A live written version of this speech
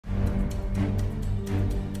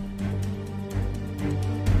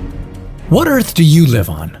What Earth do you live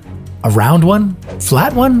on? A round one?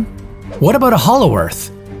 Flat one? What about a hollow Earth?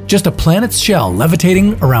 Just a planet's shell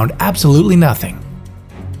levitating around absolutely nothing.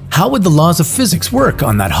 How would the laws of physics work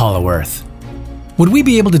on that hollow Earth? Would we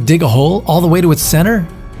be able to dig a hole all the way to its center?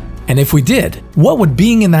 And if we did, what would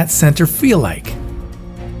being in that center feel like?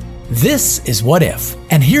 This is What If,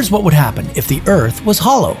 and here's what would happen if the Earth was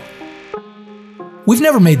hollow. We've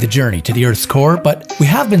never made the journey to the Earth's core, but we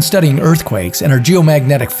have been studying earthquakes and our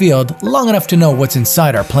geomagnetic field long enough to know what's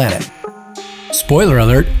inside our planet. Spoiler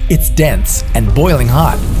alert, it's dense and boiling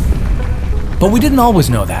hot. But we didn't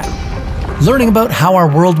always know that. Learning about how our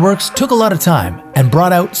world works took a lot of time and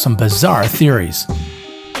brought out some bizarre theories.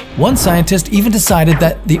 One scientist even decided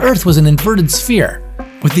that the Earth was an inverted sphere,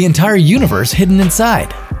 with the entire universe hidden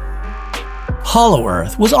inside. Hollow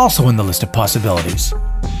Earth was also in the list of possibilities.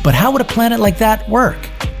 But how would a planet like that work?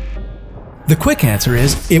 The quick answer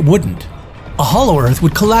is it wouldn't. A hollow Earth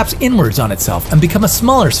would collapse inwards on itself and become a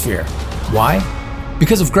smaller sphere. Why?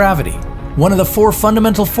 Because of gravity, one of the 4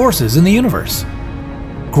 fundamental forces in the universe.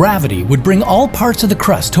 Gravity would bring all parts of the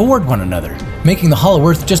crust toward one another, making the hollow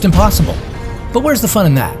Earth just impossible. But where's the fun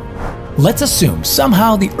in that? Let's assume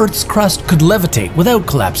somehow the Earth's crust could levitate without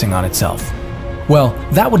collapsing on itself. Well,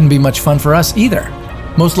 that wouldn't be much fun for us either.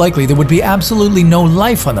 Most likely there would be absolutely no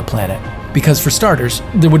life on the planet, because for starters,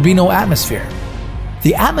 there would be no atmosphere.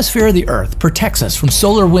 The atmosphere of the Earth protects us from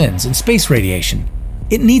solar winds and space radiation.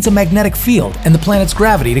 It needs a magnetic field and the planet's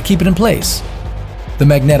gravity to keep it in place. The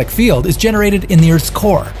magnetic field is generated in the Earth's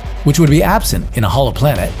core, which would be absent in a hollow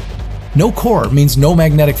planet. No core means no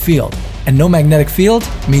magnetic field, and no magnetic field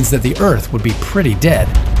means that the Earth would be pretty dead.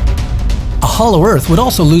 A hollow Earth would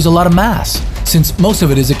also lose a lot of mass, since most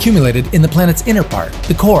of it is accumulated in the planet's inner part,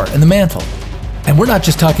 the core and the mantle. And we're not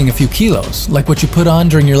just talking a few kilos, like what you put on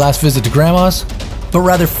during your last visit to Grandma's, but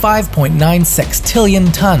rather 5.9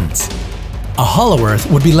 sextillion tons. A hollow Earth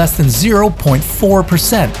would be less than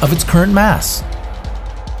 0.4% of its current mass.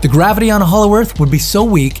 The gravity on a hollow Earth would be so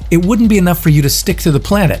weak it wouldn't be enough for you to stick to the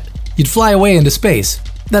planet. You'd fly away into space.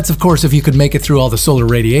 That's of course if you could make it through all the solar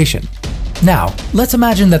radiation. Now, let's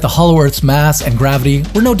imagine that the hollow Earth's mass and gravity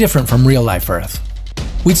were no different from real-life Earth.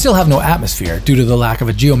 We'd still have no atmosphere due to the lack of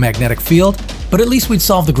a geomagnetic field, but at least we'd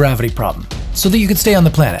solve the gravity problem, so that you could stay on the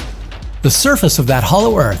planet. The surface of that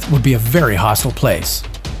hollow Earth would be a very hostile place.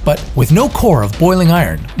 But with no core of boiling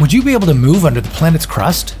iron, would you be able to move under the planet's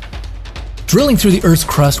crust? Drilling through the Earth's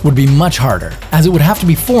crust would be much harder, as it would have to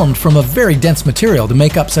be formed from a very dense material to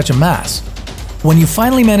make up such a mass. When you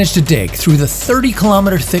finally managed to dig through the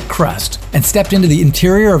 30-kilometer thick crust and stepped into the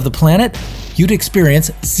interior of the planet, you'd experience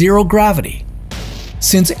zero gravity.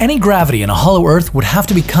 Since any gravity in a hollow Earth would have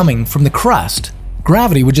to be coming from the crust,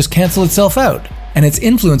 gravity would just cancel itself out, and its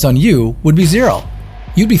influence on you would be zero.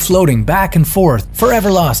 You'd be floating back and forth, forever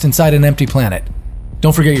lost inside an empty planet.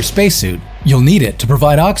 Don't forget your spacesuit. You'll need it to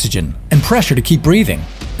provide oxygen and pressure to keep breathing,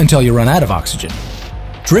 until you run out of oxygen.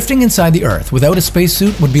 Drifting inside the Earth without a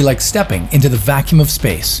spacesuit would be like stepping into the vacuum of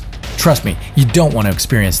space. Trust me, you don't want to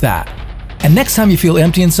experience that. And next time you feel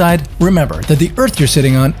empty inside, remember that the Earth you're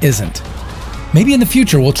sitting on isn't. Maybe in the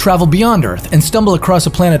future we'll travel beyond Earth and stumble across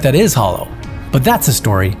a planet that is hollow. But that's a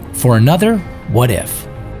story for another What If.